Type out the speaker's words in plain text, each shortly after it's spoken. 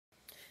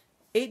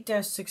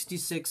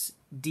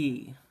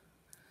8-66D.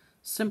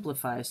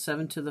 Simplify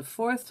 7 to the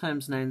 4th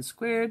times 9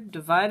 squared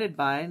divided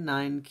by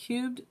 9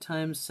 cubed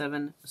times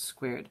 7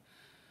 squared.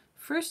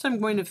 First, I'm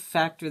going to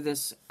factor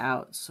this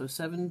out. So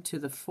 7 to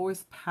the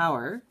 4th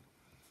power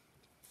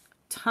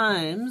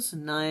times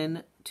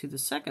 9 to the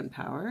 2nd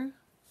power.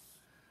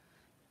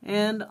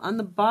 And on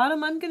the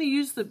bottom, I'm going to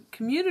use the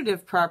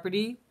commutative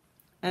property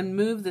and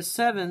move the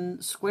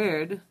 7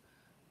 squared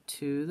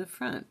to the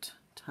front.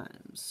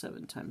 Times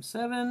 7 times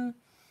 7.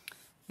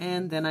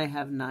 And then I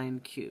have 9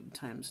 cubed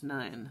times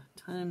 9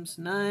 times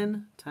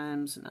 9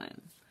 times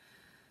 9.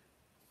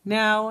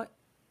 Now,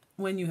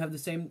 when you have the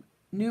same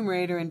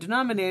numerator and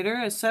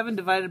denominator, a 7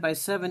 divided by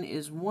 7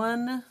 is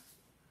 1.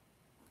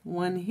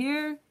 1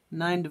 here.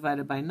 9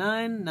 divided by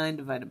 9. 9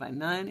 divided by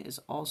 9 is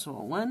also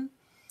a 1.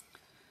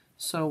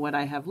 So what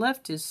I have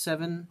left is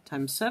 7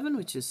 times 7,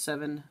 which is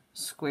 7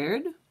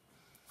 squared.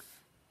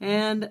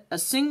 And a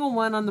single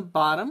 1 on the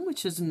bottom,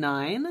 which is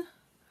 9,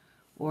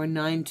 or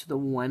 9 to the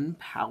 1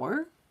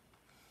 power.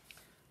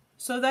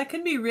 So that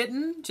can be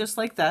written just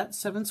like that,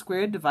 7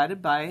 squared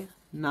divided by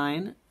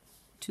 9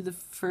 to the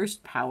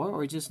 1st power,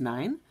 or just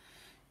 9.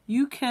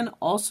 You can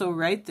also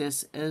write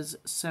this as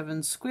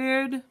 7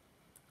 squared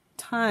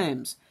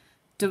times.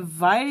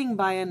 Dividing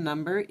by a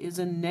number is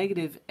a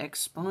negative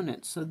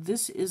exponent. So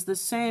this is the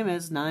same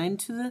as 9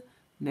 to the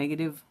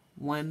negative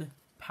 1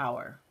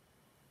 power.